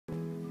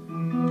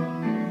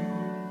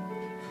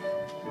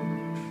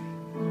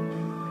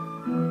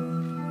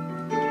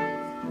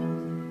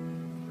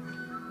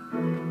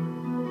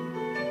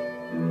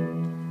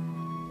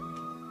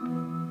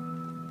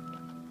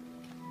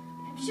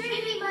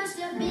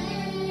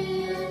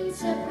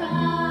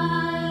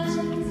surprised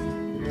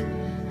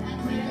at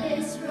where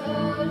this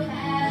road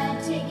had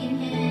taken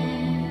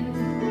him.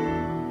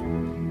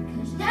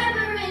 'Cause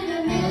never in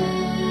a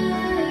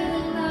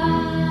million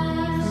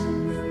lives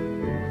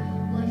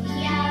would he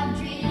have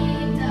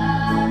dreamed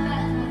of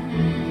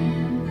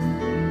Bethlehem.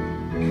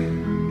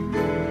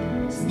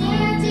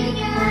 Standing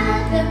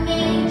at the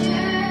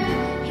manger,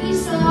 he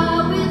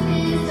saw with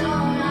his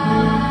own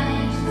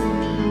eyes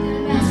the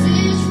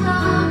message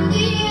from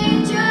the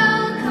angel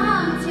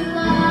come to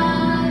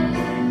life.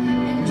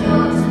 And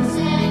Joseph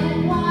said,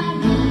 "Why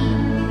me?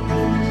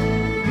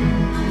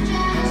 I'm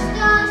just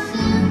a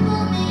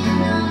simple man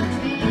of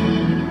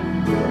trade.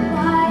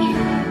 Why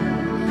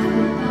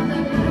all the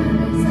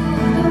rulers of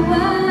the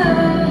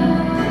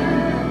world?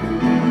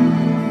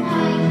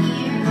 Why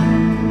here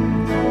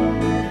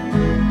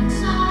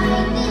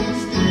inside this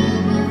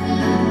stable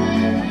filled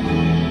with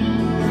hay?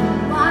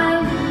 Why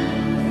me?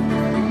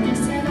 I'm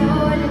just an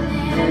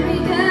ordinary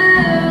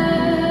girl."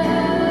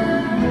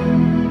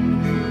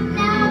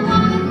 Now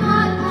I'm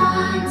not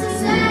one to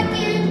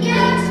second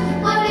guess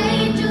what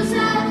angels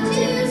have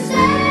to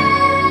say,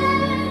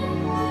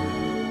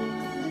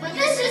 but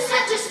this is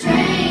such a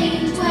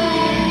strange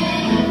way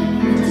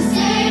to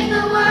save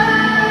the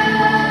world.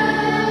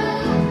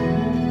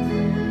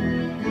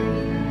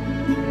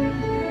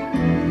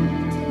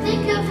 To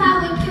think of how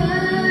it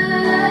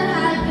could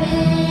have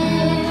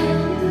been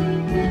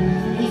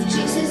if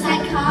Jesus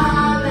had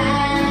come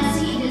as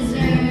he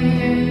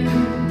deserved.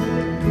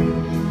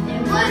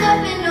 There would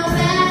have been no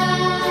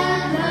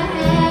Bethlehem,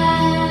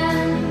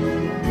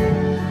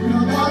 no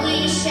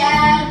lowly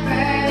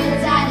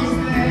shepherds at his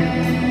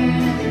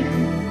birth.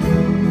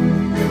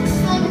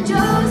 But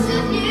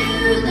Joseph knew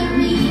the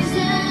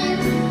reason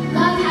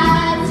love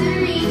had to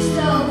reach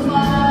so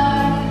far,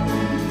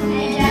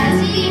 and as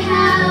he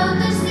held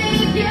the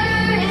Savior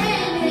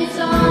in his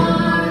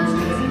arms,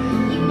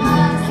 he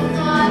must have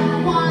thought,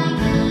 "Why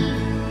me?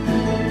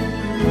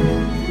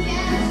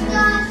 Just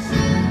a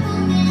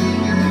simple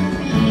man of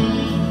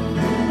trade.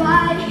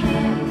 Why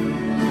him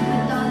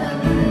with all the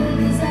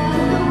rulers of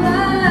the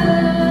world?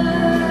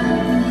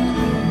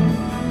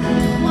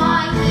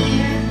 Why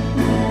here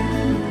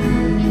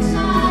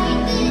inside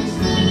this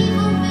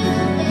stable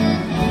filled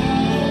with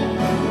hay?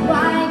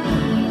 Why me?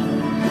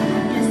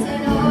 Just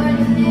an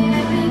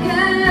ordinary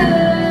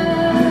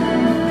girl."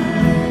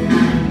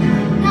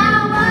 Now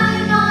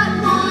I'm not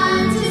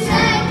one to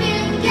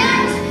second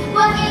guess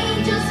what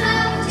angels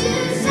have to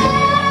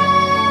say,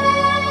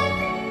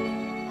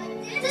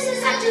 but this is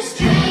such a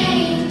strange